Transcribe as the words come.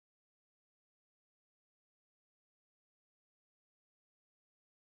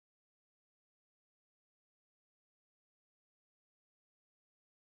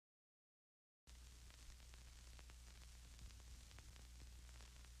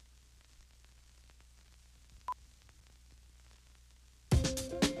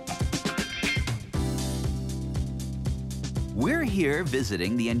here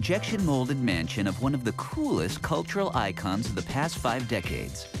visiting the injection-molded mansion of one of the coolest cultural icons of the past 5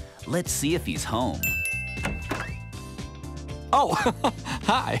 decades. Let's see if he's home. Oh,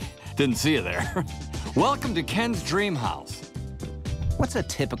 hi. Didn't see you there. Welcome to Ken's dream house. What's a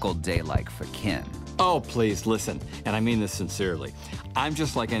typical day like for Ken? Oh, please, listen, and I mean this sincerely. I'm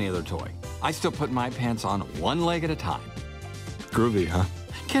just like any other toy. I still put my pants on one leg at a time. Groovy, huh?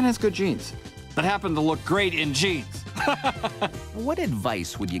 Ken has good genes that happen to look great in jeans. What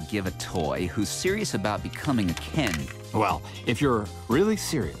advice would you give a toy who's serious about becoming a Ken? Well, if you're really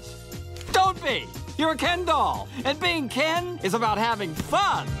serious, don't be! You're a Ken doll, and being Ken is about having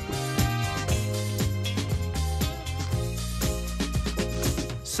fun!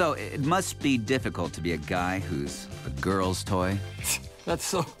 So it must be difficult to be a guy who's a girl's toy?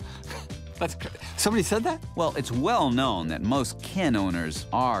 Somebody said that? Well, it's well known that most Ken owners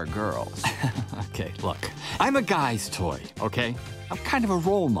are girls. Okay, look, I'm a guy's toy, okay? I'm kind of a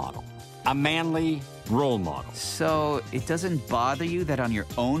role model, a manly role model. So it doesn't bother you that on your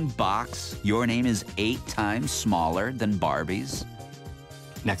own box, your name is 8 times smaller than Barbie's?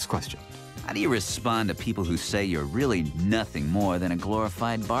 Next question. How do you respond to people who say you're really nothing more than a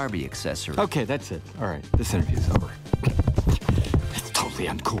glorified Barbie accessory? Okay, that's it. All right, this interview's over. It's totally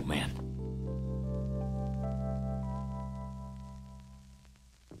uncool, man.